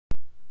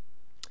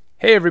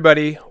Hey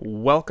everybody,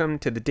 welcome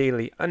to the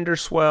Daily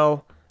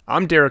Underswell.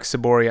 I'm Derek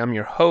Sabori, I'm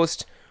your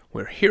host.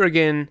 We're here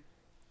again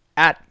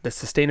at the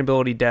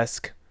sustainability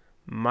desk,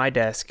 my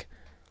desk,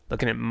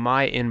 looking at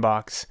my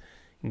inbox,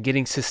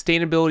 getting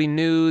sustainability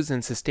news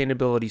and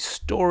sustainability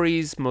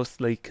stories,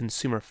 mostly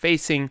consumer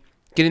facing,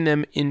 getting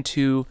them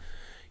into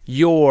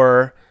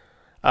your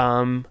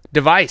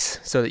device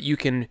so that you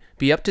can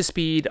be up to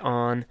speed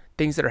on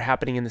things that are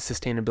happening in the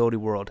sustainability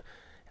world.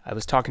 I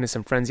was talking to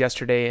some friends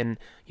yesterday, and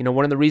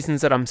one of the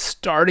reasons that I'm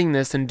starting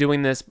this and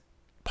doing this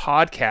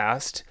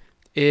podcast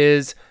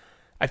is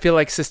I feel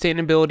like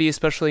sustainability,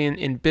 especially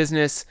in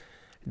business,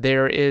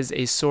 there is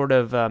a sort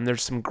of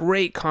there's some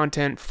great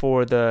content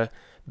for the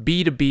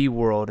B2B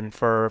world and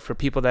for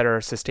people that are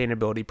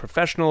sustainability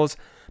professionals.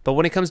 But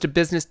when it comes to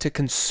business to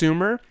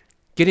consumer,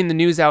 getting the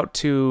news out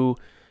to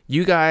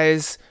you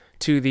guys,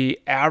 to the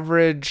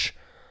average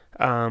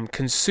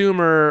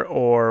consumer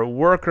or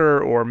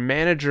worker or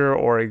manager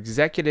or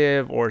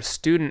executive or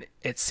student,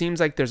 it seems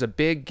like there's a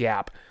big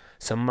gap.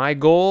 So my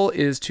goal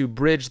is to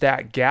bridge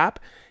that gap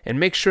and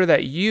make sure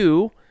that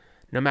you,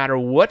 no matter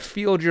what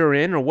field you're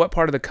in or what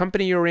part of the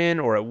company you're in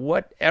or at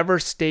whatever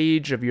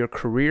stage of your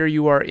career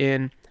you are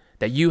in,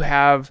 that you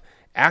have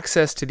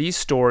access to these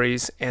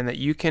stories and that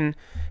you can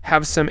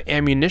have some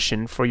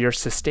ammunition for your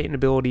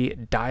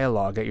sustainability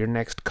dialogue at your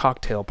next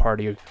cocktail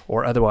party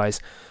or otherwise.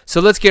 So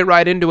let's get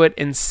right into it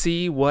and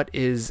see what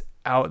is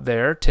out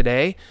there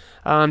today.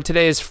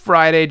 Today is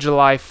Friday,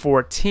 July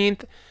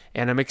 14th,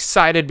 and I'm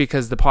excited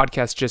because the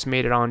podcast just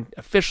made it on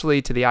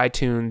officially to the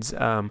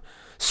iTunes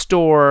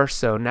store.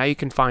 So now you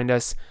can find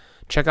us.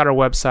 Check out our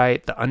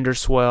website, the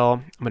Underswell.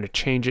 I'm going to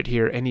change it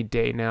here any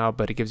day now,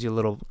 but it gives you a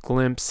little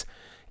glimpse.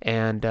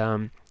 And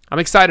I'm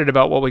excited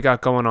about what we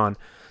got going on.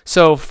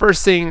 So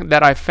first thing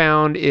that I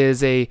found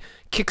is a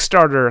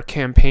Kickstarter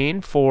campaign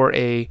for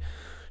a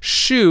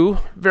shoe.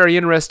 Very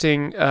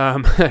interesting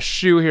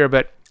shoe here,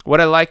 but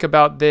what I like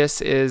about this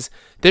is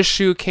this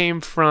shoe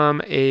came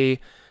from a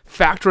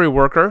factory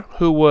worker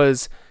who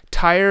was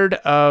tired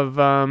of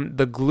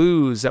the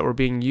glues that were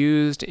being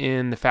used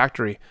in the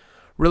factory.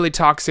 Really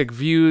toxic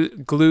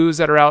glues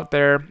that are out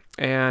there,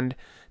 and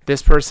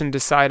this person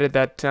decided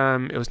that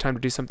it was time to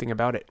do something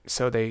about it.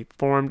 So they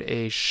formed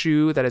a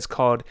shoe that is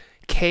called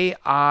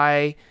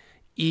KIECOBE,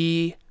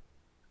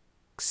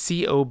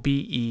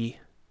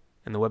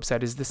 and the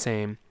website is the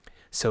same.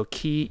 So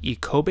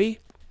KIECOBE,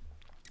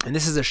 and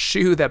this is a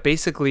shoe that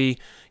basically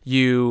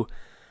you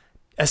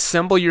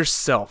assemble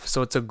yourself.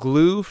 So it's a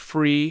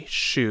glue-free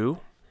shoe.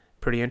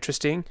 Pretty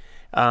interesting.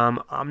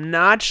 I'm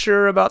not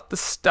sure about the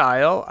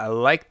style. I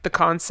like the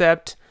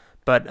concept,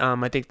 but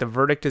I think the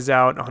verdict is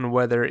out on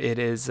whether it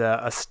is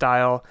a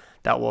style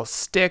that will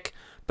stick.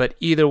 But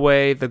either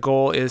way, the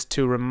goal is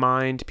to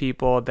remind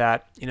people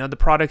that the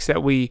products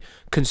that we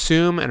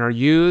consume and are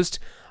used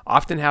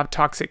often have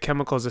toxic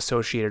chemicals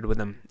associated with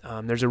them.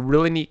 There's a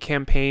really neat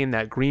campaign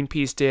that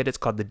Greenpeace did. It's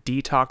called the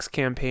Detox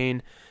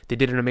Campaign. They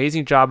did an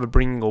amazing job of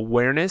bringing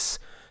awareness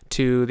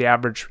to the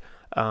average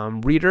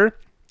reader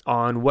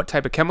on what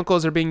type of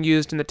chemicals are being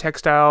used in the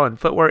textile and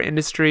footwear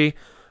industry,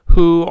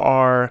 who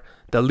are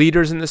the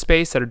leaders in the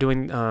space that are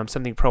doing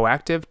something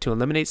proactive to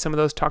eliminate some of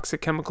those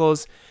toxic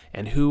chemicals,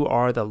 and who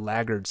are the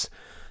laggards.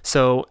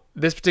 So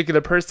this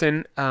particular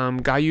person,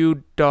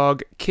 Gayu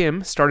Dog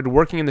Kim, started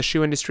working in the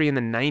shoe industry in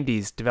the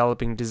 90s,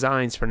 developing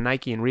designs for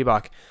Nike and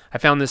Reebok. I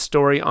found this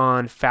story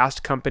on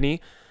Fast Company.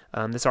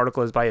 This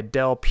article is by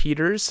Adele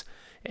Peters,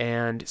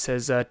 and it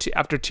says,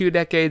 after 2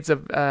 decades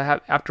of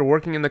after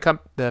working in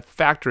the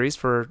factories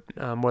for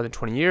more than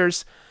 20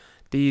 years,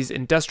 these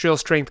industrial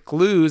strength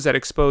glues that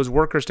expose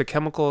workers to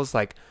chemicals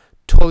like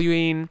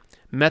toluene,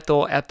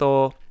 methyl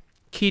ethyl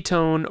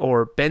ketone,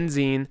 or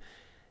benzene,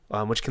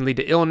 which can lead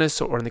to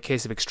illness or, in the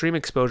case of extreme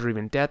exposure,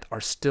 even death,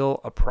 are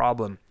still a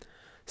problem.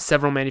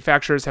 Several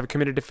manufacturers have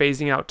committed to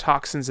phasing out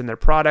toxins in their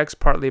products,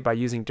 partly by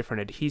using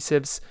different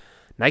adhesives.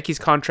 Nike's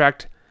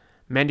contract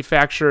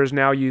manufacturers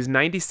now use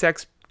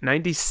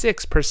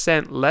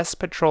 96% less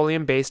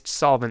petroleum-based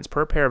solvents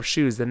per pair of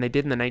shoes than they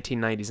did in the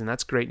 1990s, and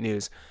that's great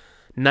news.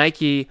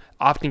 Nike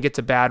often gets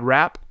a bad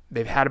rap.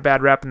 They've had a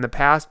bad rap in the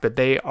past, but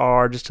they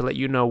are, just to let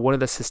you know, one of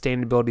the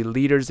sustainability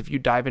leaders. If you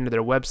dive into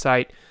their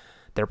website,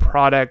 their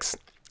products,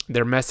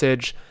 their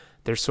message,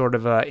 their sort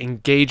of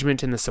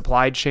engagement in the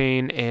supply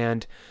chain,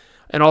 and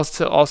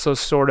also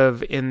sort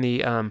of in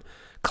the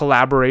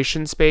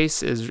collaboration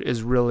space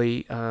is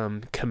really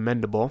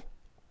commendable.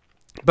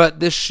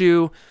 But this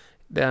shoe,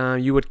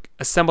 you would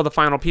assemble the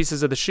final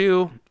pieces of the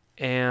shoe,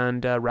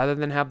 and rather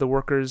than have the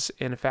workers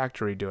in a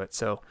factory do it.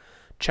 So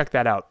check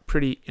that out.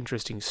 Pretty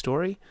interesting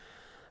story.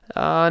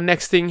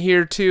 Next thing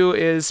here too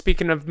is,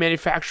 speaking of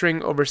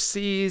manufacturing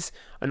overseas,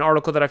 an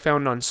article that I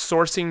found on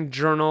Sourcing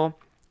Journal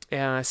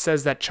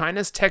says that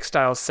China's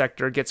textile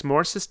sector gets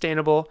more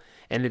sustainable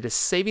and it is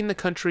saving the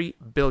country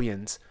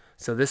billions.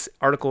 So this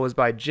article is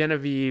by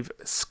Genevieve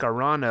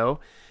Scarano,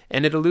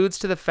 and it alludes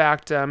to the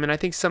fact, and I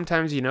think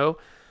sometimes,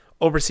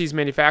 overseas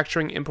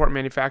manufacturing, import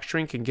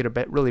manufacturing can get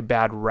a really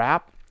bad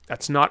rap.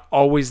 That's not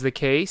always the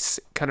case.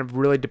 It kind of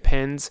really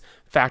depends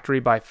factory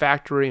by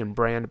factory and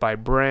brand by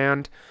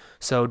brand.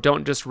 So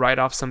don't just write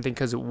off something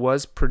because it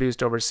was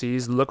produced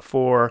overseas. Look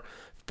for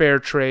fair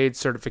trade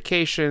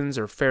certifications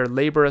or Fair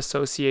Labor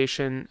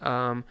Association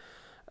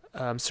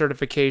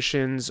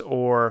certifications,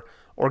 or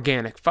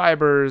organic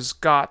fibers,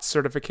 GOTS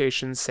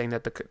certifications saying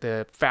that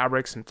the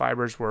fabrics and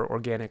fibers were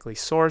organically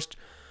sourced.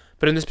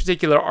 But in this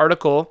particular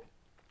article,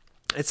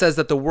 it says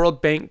that the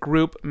World Bank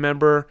Group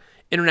member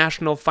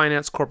International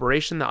Finance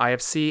Corporation, the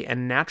IFC,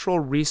 and Natural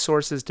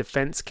Resources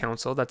Defense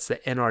Council, that's the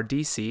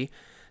NRDC,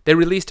 they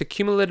released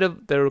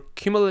their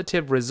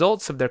cumulative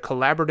results of their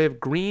collaborative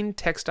Green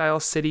Textile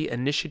City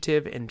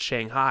initiative in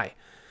Shanghai.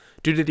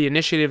 Due to the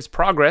initiative's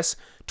progress,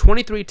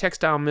 23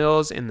 textile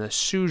mills in the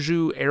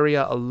Suzhou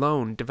area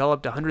alone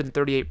developed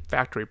 138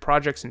 factory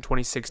projects in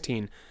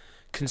 2016,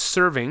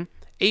 conserving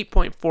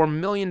 $8.4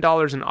 million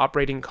in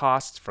operating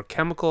costs for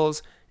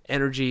chemicals,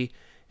 energy,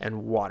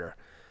 and water.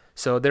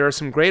 So there are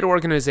some great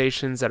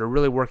organizations that are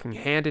really working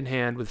hand in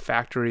hand with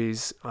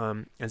factories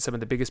and some of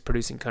the biggest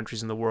producing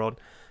countries in the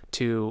world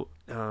to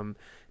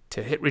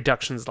hit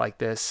reductions like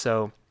this.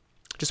 So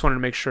just wanted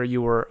to make sure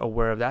you were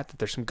aware of that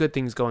there's some good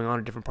things going on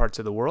in different parts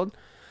of the world.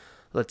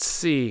 Let's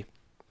see.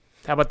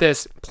 How about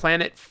this?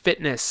 Planet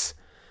Fitness.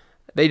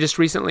 They just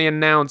recently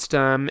announced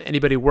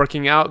anybody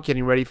working out,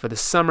 getting ready for the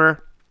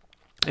summer.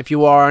 If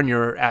you are and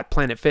you're at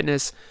Planet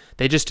Fitness,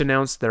 they just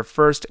announced their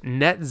first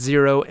net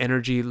zero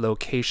energy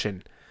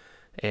location.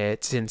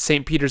 It's in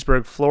St.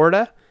 Petersburg,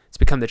 Florida. It's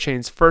become the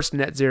chain's first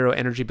net zero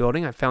energy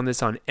building. I found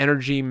this on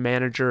Energy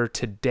Manager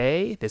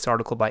Today, this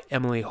article by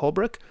Emily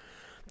Holbrook.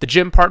 The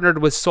gym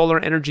partnered with Solar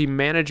Energy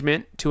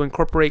Management to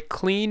incorporate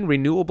clean,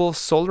 renewable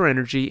solar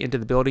energy into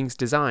the building's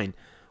design,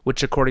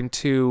 which, according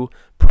to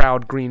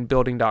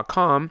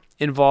ProudGreenBuilding.com,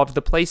 involved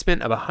the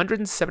placement of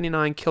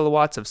 179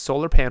 kilowatts of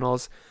solar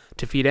panels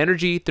to feed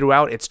energy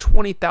throughout its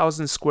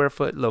 20,000 square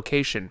foot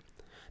location.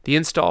 The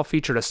install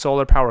featured a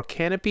solar power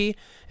canopy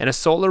and a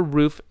solar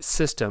roof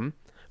system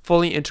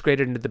fully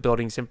integrated into the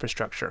building's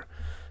infrastructure.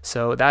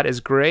 So that is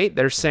great.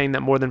 They're saying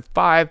that more than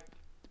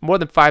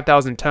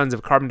 5,000 tons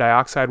of carbon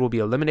dioxide will be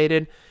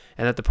eliminated,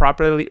 and that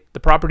the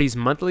property's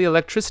monthly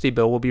electricity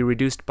bill will be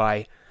reduced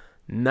by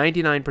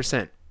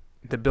 99%.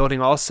 The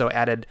building also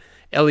added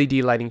LED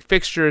lighting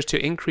fixtures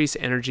to increase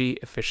energy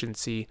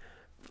efficiency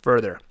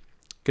further.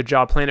 Good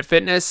job, Planet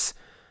Fitness.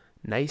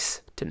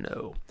 Nice to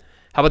know.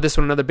 How about this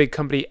one? Another big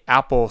company,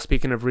 Apple.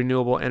 Speaking of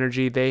renewable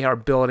energy, they are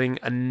building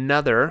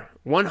another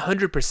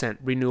 100%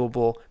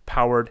 renewable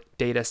powered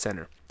data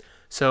center.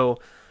 So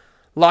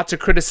lots of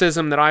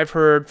criticism that I've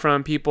heard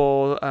from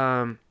people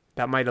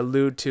that might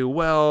allude to,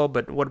 well,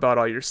 but what about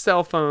all your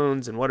cell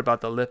phones, and what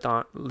about the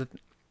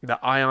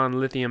ion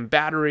lithium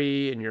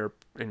battery in your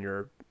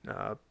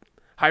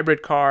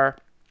hybrid car?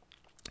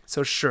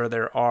 So sure,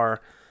 there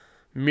are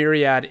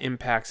myriad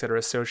impacts that are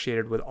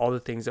associated with all the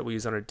things that we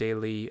use on a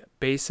daily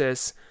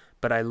basis.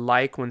 But I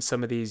like when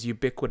some of these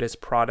ubiquitous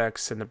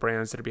products and the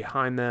brands that are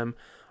behind them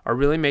are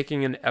really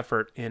making an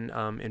effort in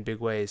big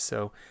ways.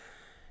 So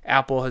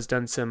Apple has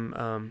done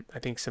some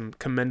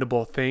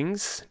commendable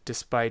things,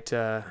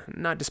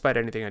 not despite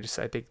anything. I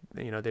think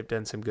they've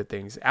done some good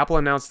things. Apple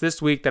announced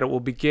this week that it will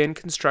begin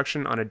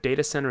construction on a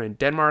data center in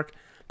Denmark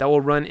that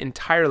will run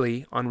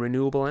entirely on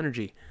renewable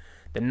energy.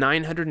 The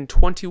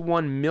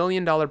 $921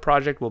 million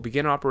project will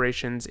begin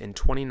operations in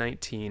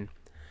 2019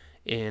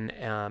 in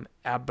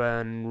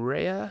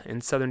Abanrea in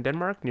southern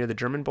Denmark near the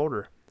German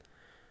border.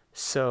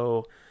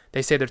 So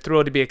they say they're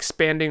thrilled to be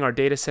expanding our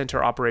data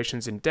center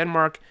operations in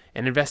Denmark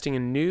and investing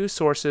in new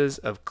sources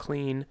of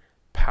clean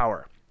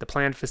power. The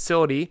planned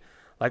facility,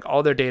 like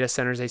all their data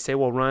centers, they say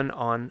will run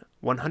on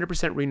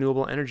 100%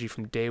 renewable energy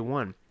from day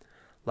one,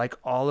 like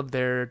all of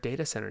their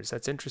data centers.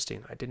 That's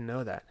interesting. I didn't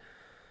know that.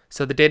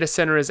 So the data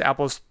center is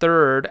Apple's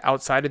third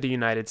outside of the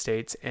United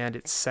States and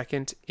its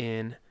second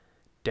in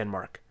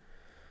Denmark.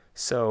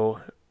 So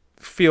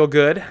feel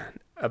good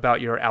about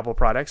your Apple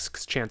products,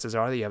 because chances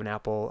are that you have an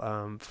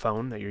Apple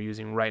phone that you're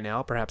using right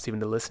now, perhaps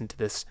even to listen to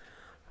this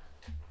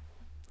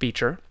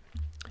feature.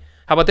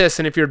 How about this?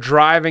 And if you're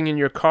driving in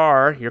your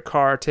car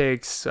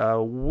takes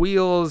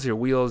wheels, your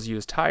wheels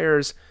use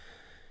tires.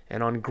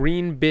 And on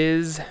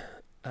greenbiz.com,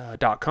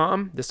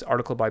 this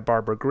article by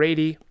Barbara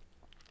Grady,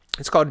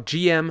 it's called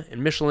GM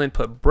and Michellin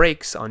Put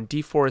Brakes on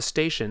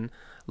Deforestation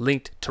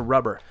Linked to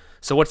Rubber.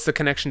 So what's the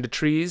connection to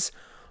trees?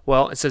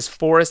 Well, it says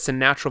forests and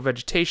natural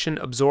vegetation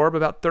absorb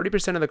about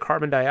 30% of the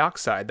carbon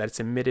dioxide that's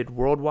emitted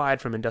worldwide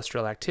from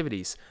industrial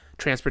activities,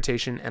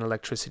 transportation, and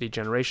electricity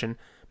generation,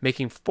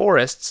 making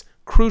forests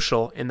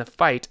crucial in the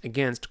fight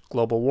against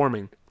global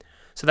warming.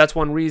 So that's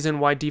one reason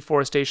why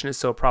deforestation is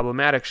so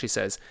problematic, she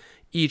says.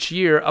 Each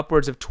year,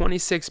 upwards of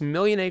 26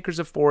 million acres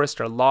of forest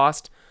are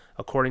lost,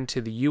 according to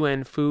the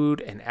UN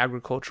Food and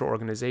Agriculture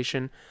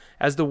Organization,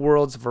 as the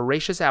world's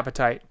voracious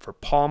appetite for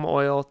palm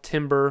oil,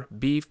 timber,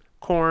 beef,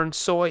 corn,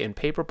 soy, and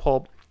paper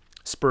pulp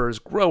spurs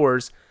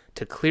growers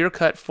to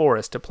clear-cut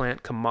forests to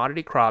plant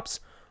commodity crops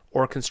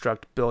or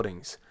construct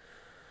buildings.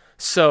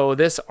 So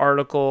this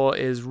article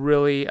is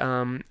really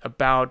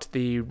about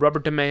the rubber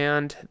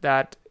demand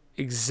that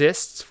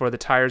exists for the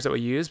tires that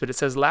we use, but it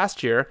says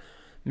last year,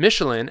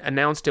 Michellin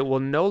announced it will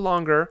no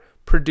longer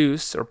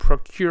produce or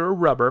procure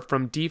rubber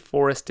from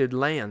deforested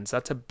lands.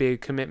 That's a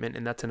big commitment,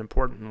 and that's an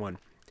important one.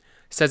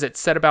 It says it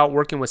set about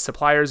working with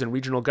suppliers and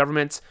regional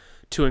governments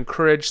to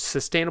encourage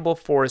sustainable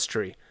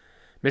forestry.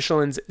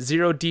 Michelin's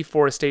zero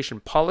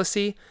deforestation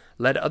policy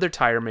led other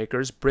tire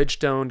makers,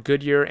 Bridgestone,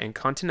 Goodyear, and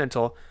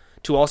Continental,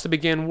 to also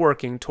begin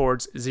working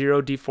towards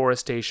zero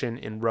deforestation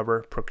in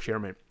rubber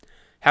procurement.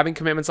 Having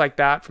commitments like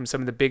that from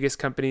some of the biggest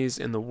companies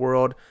in the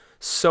world,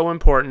 so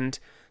important.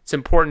 It's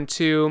important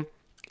too,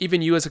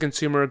 even you as a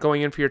consumer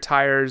going in for your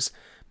tires,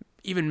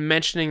 even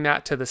mentioning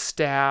that to the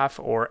staff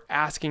or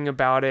asking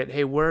about it.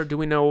 Hey, where do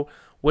we know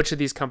which of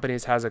these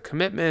companies has a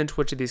commitment?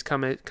 Which of these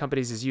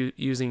companies is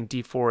using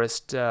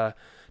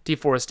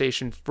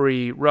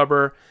deforestation-free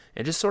rubber?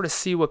 And just sort of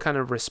see what kind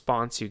of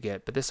response you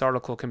get. But this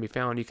article can be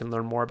found. You can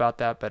learn more about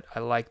that. But I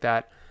like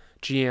that.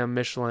 GM,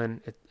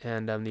 Michelin,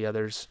 and the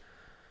others.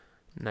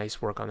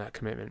 Nice work on that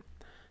commitment.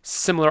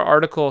 Similar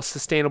article,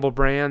 Sustainable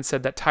Brand,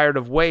 said that tired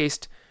of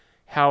waste,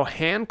 how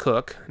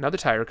Hankook, another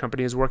tire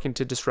company, is working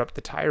to disrupt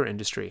the tire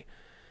industry.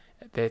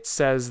 It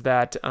says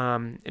that,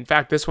 in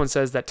fact, this one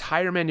says that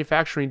tire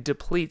manufacturing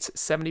depletes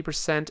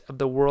 70% of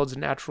the world's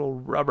natural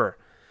rubber.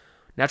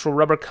 Natural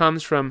rubber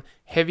comes from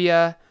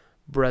Hevea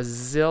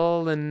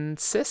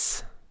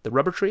brasiliensis, the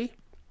rubber tree,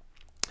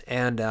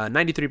 and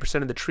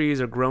 93% of the trees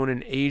are grown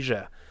in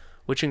Asia,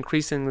 which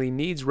increasingly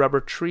needs rubber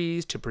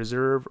trees to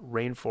preserve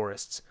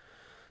rainforests.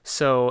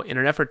 So in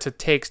an effort to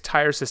take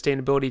tire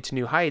sustainability to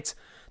new heights,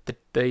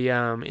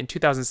 in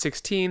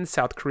 2016,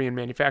 South Korean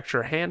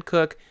manufacturer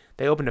Hankook,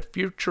 they opened a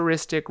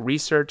futuristic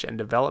research and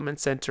development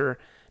center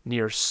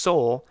near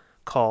Seoul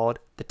called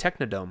the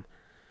Technodome.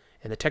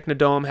 And the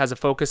Technodome has a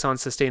focus on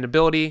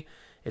sustainability.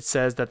 It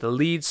says that the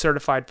LEED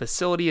certified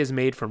facility is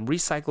made from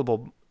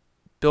recyclable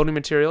building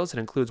materials. It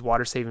includes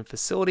water-saving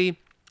facility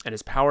and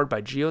is powered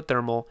by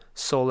geothermal,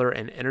 solar,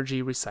 and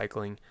energy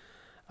recycling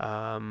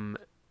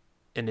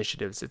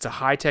initiatives. It's a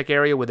high-tech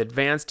area with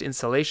advanced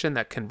insulation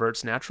that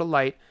converts natural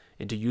light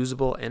into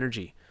usable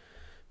energy.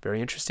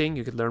 Very interesting.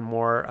 You could learn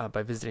more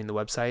by visiting the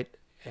website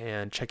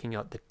and checking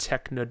out the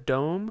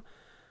Technodome.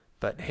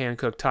 But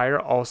Hankook Tire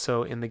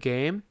also in the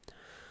game.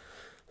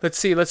 Let's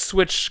see. Let's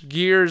switch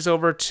gears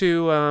over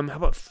to how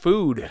about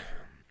food?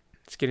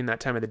 It's getting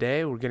that time of the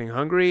day. We're getting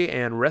hungry,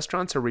 and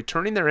restaurants are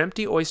returning their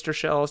empty oyster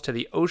shells to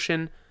the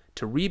ocean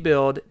to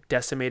rebuild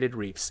decimated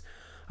reefs.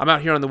 I'm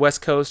out here on the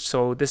West Coast,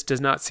 so this does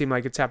not seem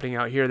like it's happening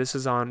out here. This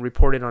is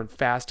reported on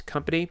Fast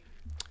Company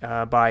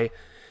by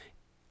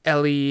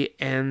Ellie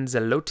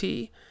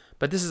Anzalotti.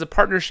 But this is a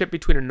partnership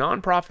between a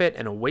nonprofit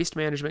and a waste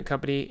management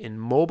company in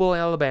Mobile,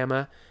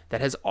 Alabama,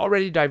 that has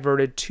already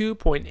diverted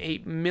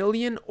 2.8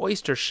 million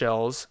oyster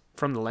shells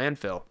from the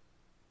landfill.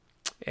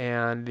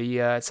 And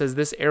it says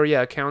this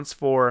area accounts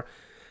for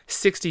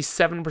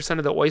 67%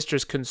 of the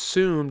oysters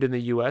consumed in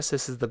the U.S.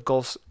 This is the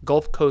Gulf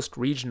Coast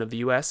region of the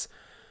U.S.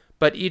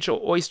 But each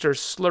oyster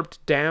slurped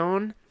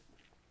down,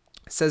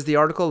 says the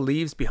article,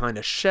 leaves behind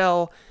a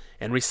shell,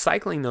 and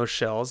recycling those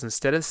shells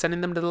instead of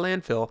sending them to the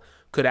landfill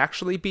could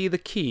actually be the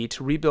key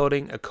to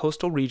rebuilding a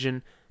coastal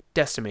region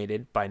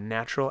decimated by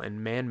natural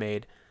and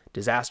man-made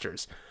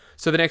disasters.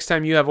 So the next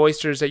time you have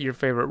oysters at your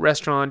favorite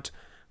restaurant,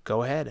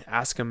 go ahead,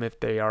 ask them if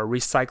they are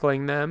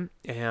recycling them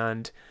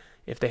and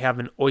if they have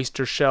an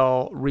oyster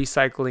shell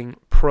recycling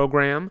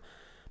program.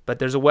 But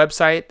there's a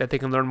website that they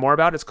can learn more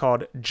about. It's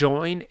called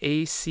joinacf.org.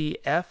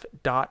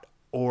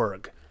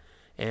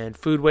 And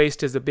food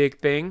waste is a big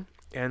thing.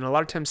 And a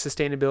lot of times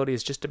sustainability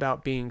is just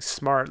about being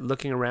smart,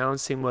 looking around,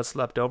 seeing what's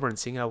left over, and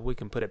seeing how we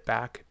can put it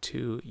back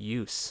to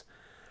use.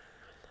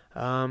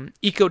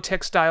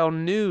 Eco-textile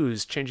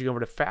news, changing over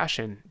to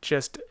fashion,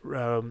 just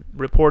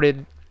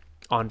reported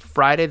on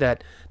Friday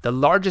that the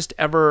largest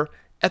ever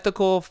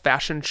ethical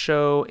fashion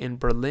show in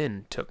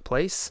Berlin took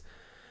place.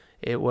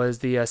 It was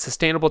the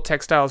Sustainable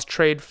Textiles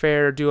Trade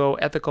Fair duo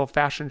Ethical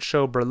Fashion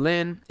Show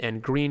Berlin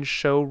and Green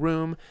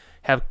Showroom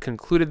have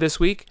concluded this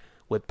week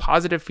with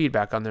positive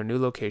feedback on their new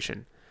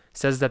location. It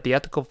says that the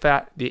Ethical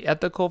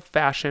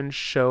Fashion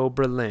Show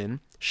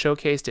Berlin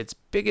showcased its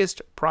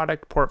biggest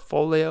product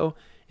portfolio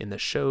in the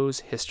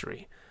show's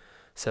history.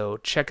 So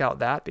check out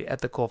that, the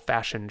Ethical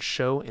Fashion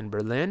Show in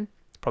Berlin.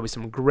 Probably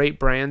some great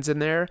brands in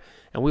there,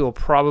 and we will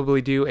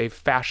probably do a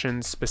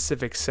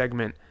fashion-specific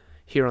segment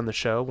here on the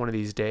show one of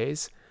these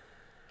days.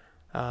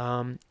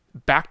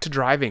 Back to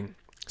driving.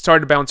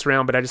 Sorry to bounce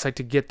around, but I just like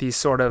to get these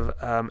sort of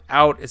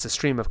out. It's a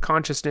stream of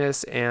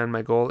consciousness, and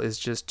my goal is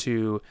just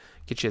to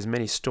get you as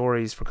many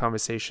stories for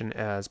conversation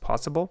as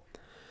possible.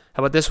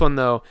 How about this one,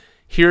 though?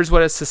 Here's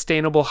what a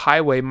sustainable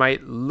highway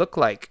might look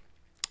like.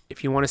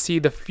 If you want to see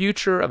the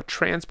future of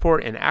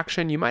transport in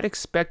action, you might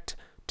expect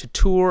to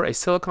tour a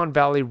Silicon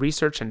Valley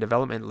research and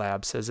development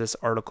lab, says this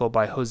article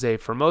by Jose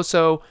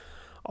Formoso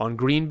on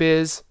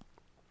GreenBiz.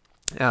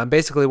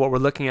 Basically, what we're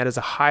looking at is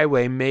a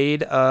highway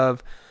made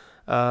of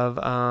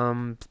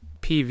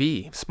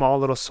PV, small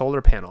little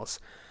solar panels.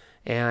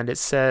 And it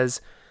says,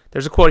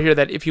 there's a quote here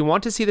that if you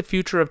want to see the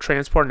future of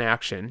transport in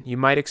action, you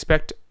might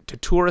expect to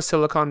tour a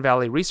Silicon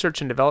Valley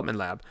research and development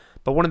lab,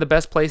 but one of the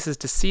best places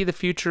to see the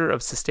future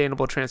of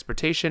sustainable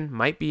transportation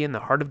might be in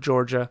the heart of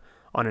Georgia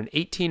on an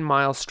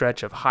 18-mile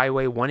stretch of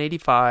Highway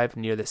 185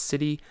 near the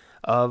city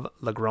of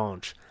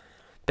LaGrange.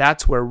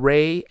 That's where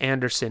Ray C.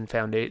 Anderson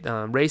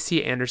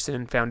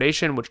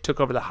Foundation, which took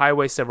over the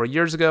highway several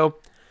years ago,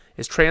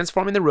 is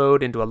transforming the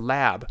road into a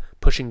lab,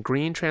 pushing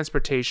green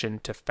transportation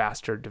to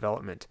faster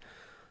development.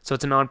 So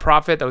it's a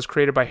nonprofit that was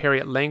created by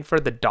Harriet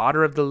Langford, the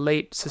daughter of the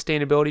late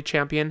sustainability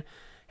champion.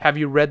 Have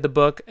you read the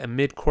book, A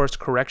Mid-Course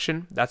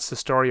Correction? That's the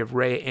story of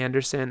Ray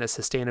Anderson, a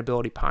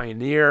sustainability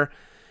pioneer.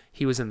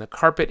 He was in the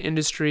carpet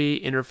industry,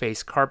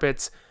 Interface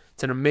Carpets.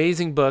 It's an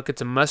amazing book.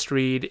 It's a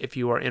must-read if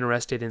you are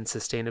interested in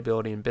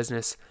sustainability in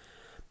business.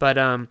 But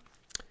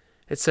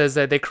it says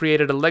that they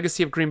created a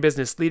legacy of green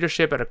business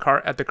leadership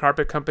at the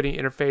carpet company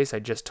Interface. I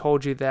just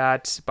told you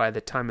that by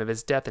the time of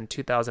his death in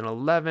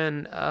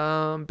 2011.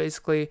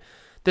 Basically,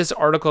 this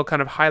article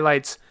kind of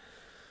highlights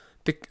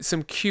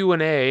some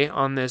Q&A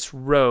on this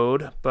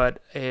road,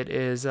 but it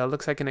is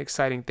looks like an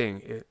exciting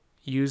thing.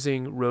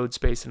 Using road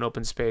space and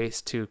open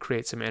space to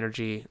create some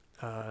energy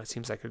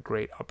seems like a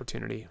great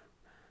opportunity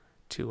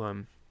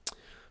to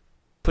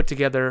put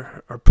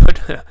together or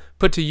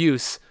put to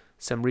use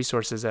some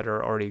resources that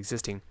are already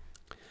existing.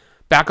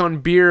 Back on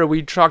beer,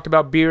 we talked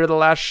about beer the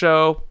last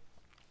show.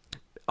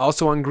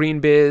 Also on Green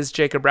Biz,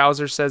 Jacob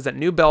Rouser says that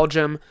New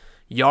Belgium,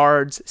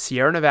 Yards,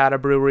 Sierra Nevada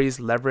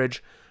breweries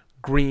leverage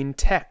green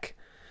tech.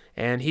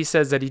 And he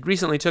says that he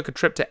recently took a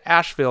trip to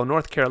Asheville,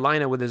 North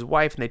Carolina with his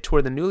wife, and they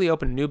toured the newly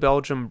opened New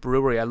Belgium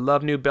brewery. I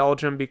love New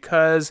Belgium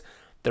because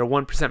they're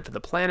 1% for the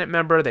planet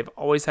member. They've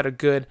always had a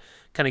good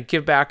kind of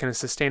give back and a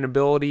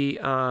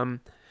sustainability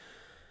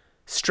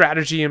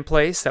strategy in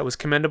place that was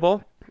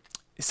commendable.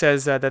 He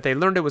says that they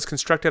learned it was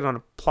constructed on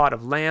a plot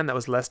of land that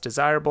was less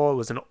desirable. It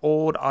was an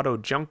old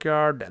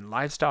junkyard and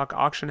livestock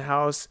auction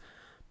house.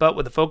 But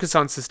with a focus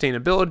on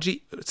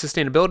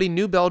sustainability,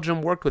 New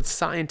Belgium worked with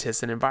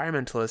scientists and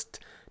environmentalists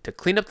to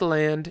clean up the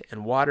land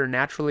and water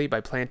naturally by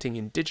planting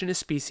indigenous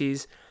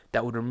species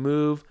that would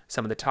remove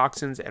some of the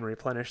toxins and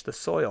replenish the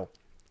soil.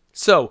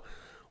 So,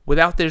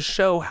 without this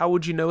show, how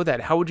would you know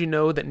that? How would you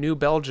know that New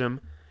Belgium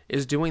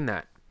is doing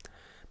that?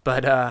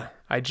 But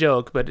I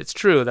joke, but it's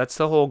true. That's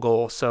the whole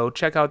goal. So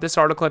check out this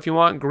article if you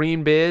want.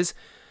 Green Biz,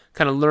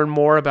 kind of learn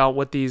more about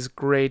what these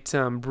great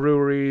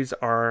breweries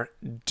are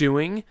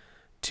doing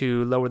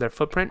to lower their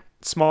footprint.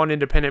 Small and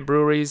independent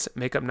breweries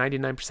make up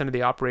 99% of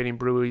the operating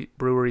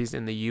breweries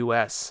in the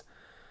U.S.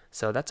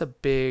 So that's a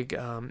big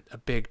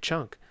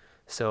chunk.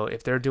 So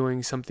if they're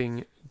doing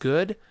something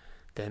good,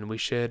 then we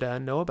should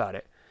know about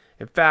it.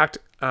 In fact,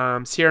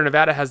 Sierra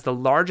Nevada has the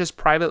largest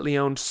privately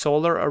owned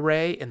solar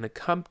array in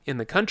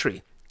the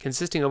country,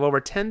 consisting of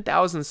over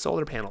 10,000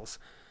 solar panels.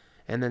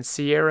 And then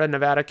Sierra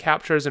Nevada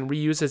captures and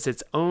reuses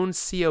its own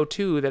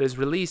CO2 that is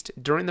released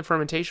during the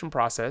fermentation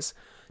process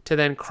to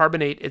then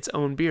carbonate its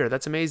own beer.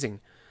 That's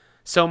amazing.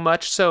 So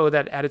much so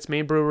that at its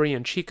main brewery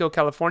in Chico,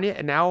 California,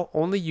 it now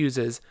only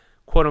uses,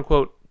 quote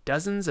unquote,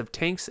 dozens of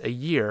tanks a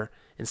year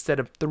instead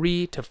of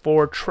 3 to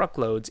 4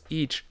 truckloads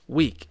each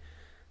week.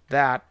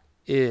 That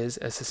is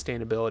a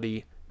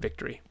sustainability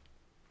victory.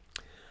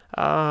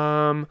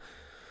 How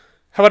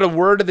about a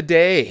word of the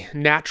day?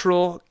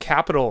 Natural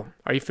capital.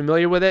 Are you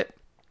familiar with it?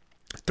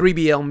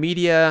 3BL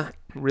Media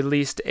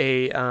released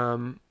a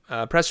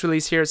press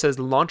release here. It says,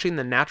 launching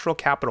the Natural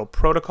Capital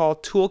Protocol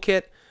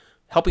Toolkit,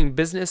 helping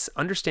business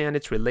understand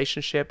its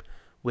relationship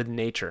with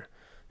nature.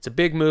 It's a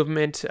big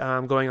movement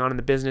going on in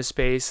the business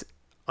space,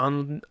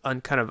 kind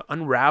of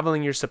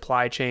unraveling your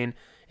supply chain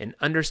and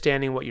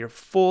understanding what your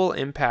full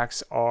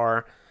impacts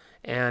are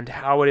and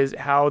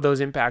how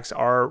those impacts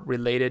are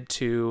related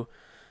to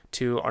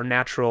our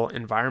natural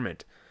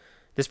environment.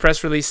 This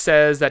press release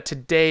says that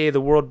today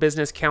the World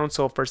Business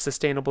Council for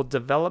Sustainable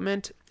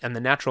Development and the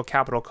Natural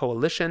Capital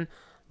Coalition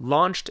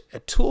launched a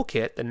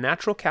toolkit, the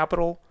Natural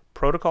Capital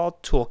Protocol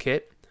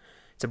Toolkit.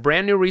 It's a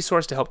brand new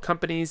resource to help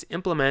companies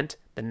implement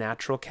the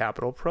Natural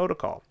Capital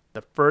Protocol,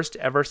 the first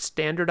ever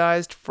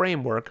standardized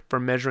framework for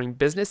measuring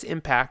business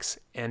impacts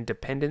and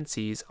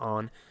dependencies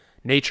on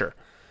nature.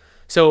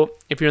 So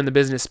if you're in the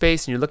business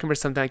space and you're looking for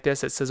something like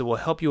this, it says it will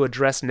help you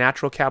address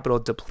natural capital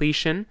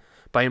depletion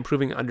by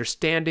improving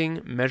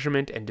understanding,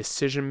 measurement, and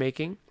decision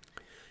making.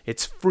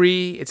 It's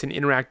free. It's an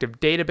interactive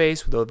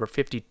database with over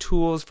 50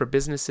 tools for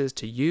businesses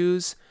to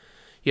use.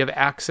 You have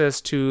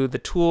access to the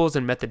tools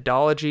and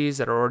methodologies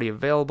that are already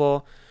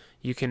available.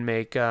 You can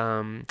make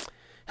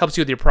helps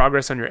you with your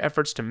progress on your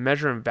efforts to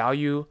measure and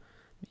value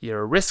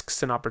your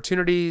risks and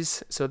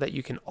opportunities so that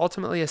you can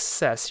ultimately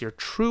assess your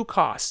true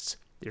costs,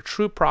 your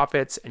true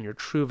profits, and your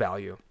true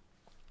value.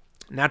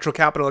 Natural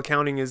capital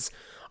accounting is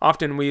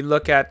often we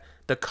look at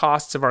the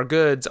costs of our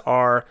goods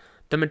are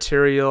the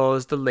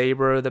materials, the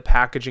labor, the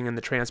packaging, and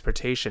the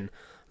transportation.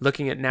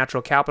 Looking at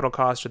natural capital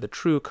cost or the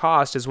true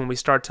cost is when we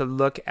start to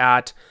look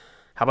at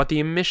how about the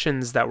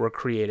emissions that were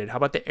created? How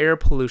about the air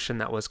pollution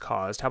that was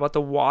caused? How about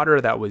the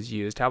water that was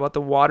used? How about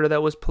the water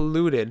that was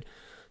polluted?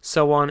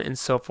 so on and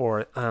so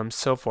forth.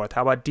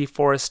 How about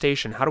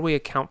deforestation? How do we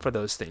account for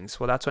those things?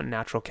 Well, that's what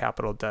natural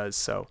capital does.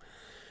 So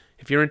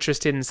if you're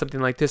interested in something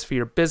like this for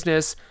your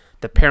business,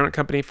 the parent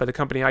company for the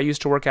company I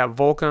used to work at,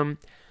 Volcom,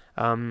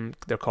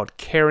 they're called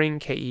Kering,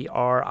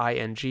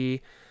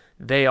 Kering.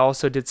 They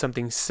also did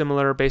something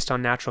similar based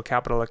on natural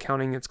capital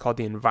accounting. It's called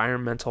the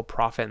environmental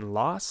profit and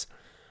loss,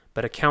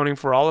 but accounting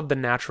for all of the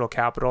natural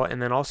capital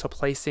and then also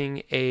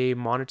placing a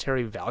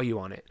monetary value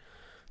on it.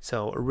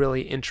 So a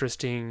really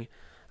interesting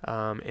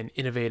and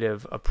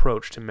innovative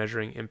approach to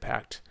measuring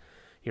impact,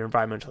 your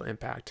environmental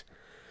impact.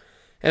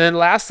 And then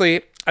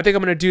lastly, I think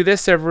I'm going to do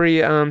this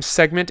every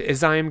segment,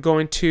 is I am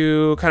going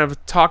to kind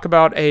of talk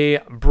about a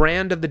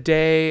brand of the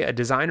day, a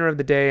designer of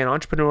the day, an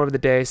entrepreneur of the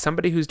day,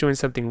 somebody who's doing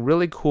something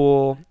really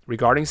cool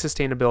regarding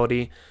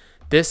sustainability.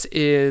 This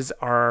is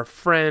my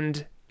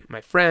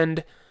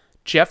friend,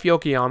 Jeff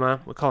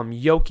Yokoyama. We call him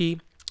Yoki.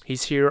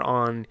 He's here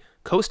on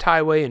Coast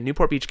Highway in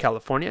Newport Beach,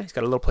 California. He's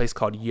got a little place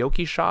called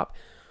Yoki Shop.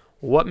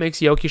 What makes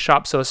Yoki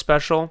Shop so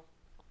special?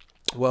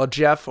 Well,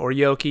 Jeff, or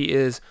Yoki,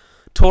 is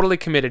totally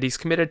committed. He's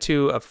committed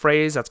to a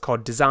phrase that's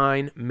called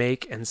design,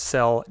 make, and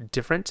sell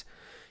different.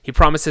 He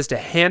promises to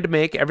hand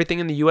make everything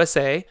in the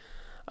USA,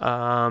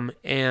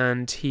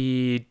 and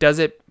he does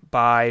it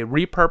by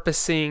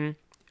repurposing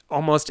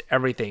almost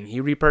everything.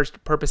 He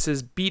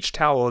repurposes beach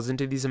towels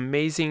into these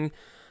amazing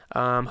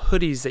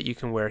hoodies that you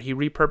can wear.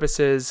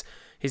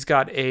 He's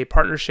got a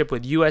partnership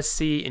with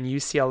USC and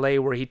UCLA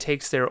where he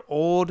takes their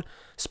old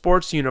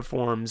sports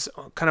uniforms,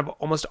 kind of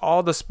almost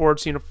all the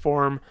sports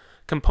uniform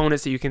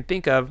components that you can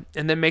think of,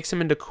 and then makes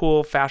them into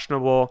cool,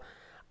 fashionable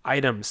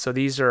items. So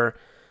these are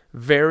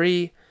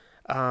very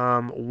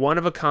one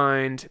of a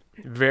kind,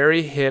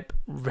 very hip.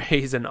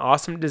 He's an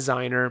awesome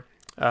designer,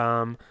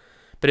 but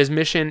his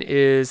mission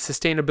is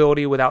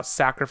sustainability without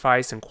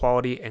sacrifice in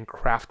quality and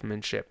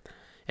craftsmanship.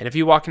 And if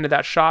you walk into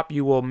that shop,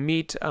 you will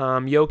meet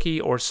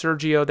Yoki or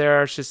Sergio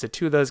there. It's just the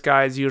two of those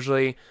guys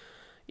usually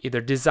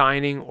either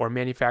designing or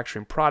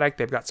manufacturing product.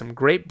 They've got some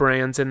great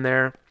brands in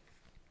there.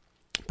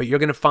 But you're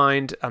going to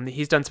find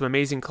he's done some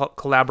amazing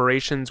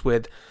collaborations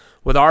with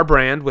our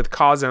brand, with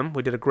Cosm.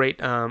 We did a great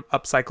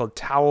upcycled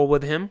towel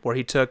with him where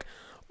he took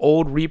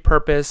old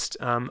repurposed,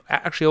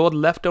 actually old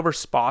leftover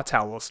spa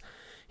towels.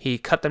 He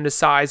cut them to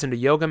size into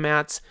yoga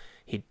mats.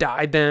 He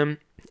dyed them,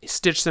 he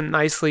stitched them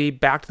nicely,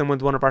 backed them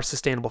with one of our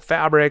sustainable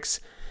fabrics,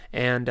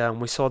 and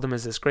we sold them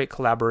as this great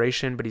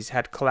collaboration. But he's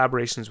had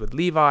collaborations with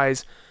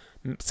Levi's,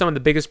 some of the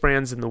biggest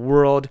brands in the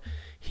world.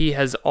 He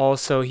was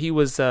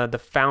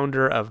the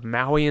founder of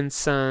Maui &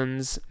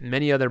 Sons,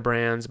 many other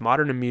brands,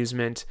 Modern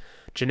Amusement,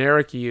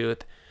 Generic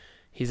Youth.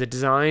 He's a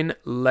design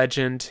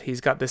legend.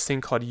 He's got this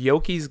thing called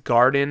Yoki's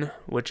Garden,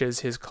 which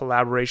is his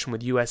collaboration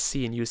with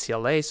USC and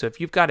UCLA. So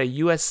if you've got a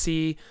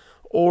USC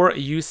or a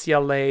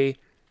UCLA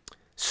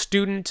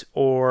student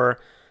or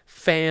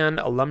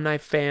alumni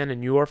fan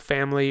in your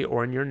family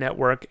or in your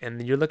network,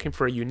 and you're looking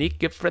for a unique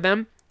gift for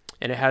them,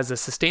 and it has a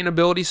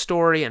sustainability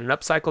story and an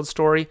upcycled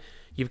story,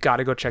 you've got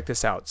to go check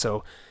this out.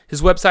 So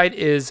his website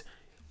is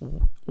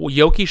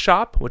Yoki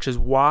Shop, which is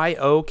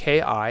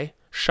YOKI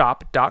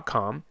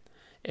shop.com.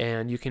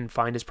 And you can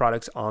find his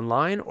products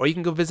online, or you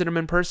can go visit him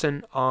in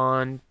person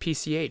on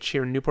PCH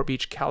here in Newport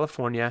Beach,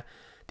 California.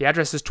 The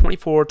address is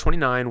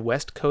 2429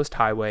 West Coast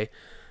Highway.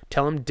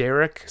 Tell him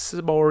Derek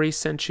Sabori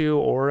sent you,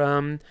 or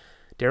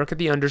Derek at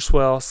the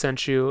Underswell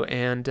sent you,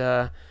 and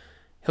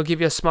he'll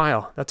give you a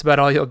smile. That's about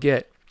all you'll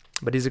get.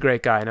 But he's a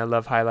great guy, and I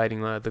love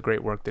highlighting the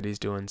great work that he's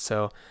doing.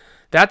 So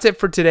that's it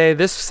for today.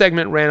 This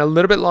segment ran a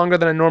little bit longer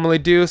than I normally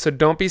do, so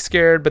don't be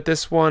scared. But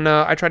this one,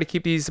 I try to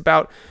keep these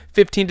about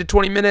 15 to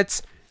 20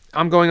 minutes.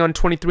 I'm going on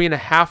 23 and a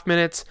half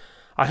minutes.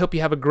 I hope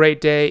you have a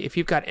great day. If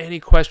you've got any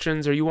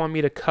questions or you want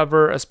me to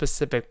cover a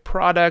specific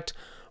product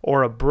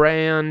or a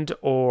brand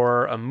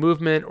or a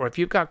movement, or if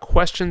you've got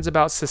questions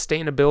about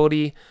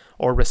sustainability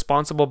or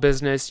responsible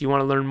business, you want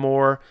to learn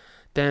more,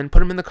 then put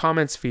them in the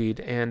comments feed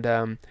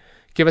and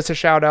give us a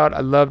shout out.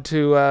 I'd love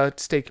to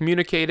stay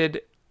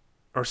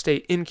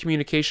in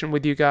communication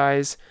with you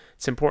guys.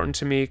 It's important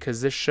to me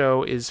because this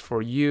show is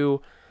for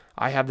you.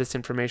 I have this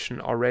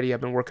information already. I've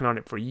been working on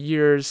it for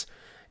years,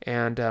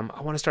 and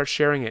I want to start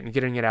sharing it and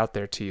getting it out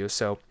there to you.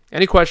 So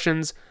any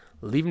questions,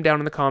 leave them down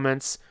in the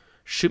comments.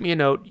 Shoot me a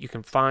note. You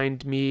can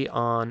find me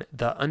on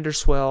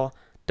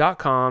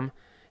theunderswell.com.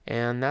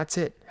 And that's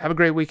it. Have a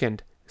great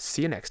weekend.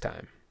 See you next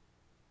time.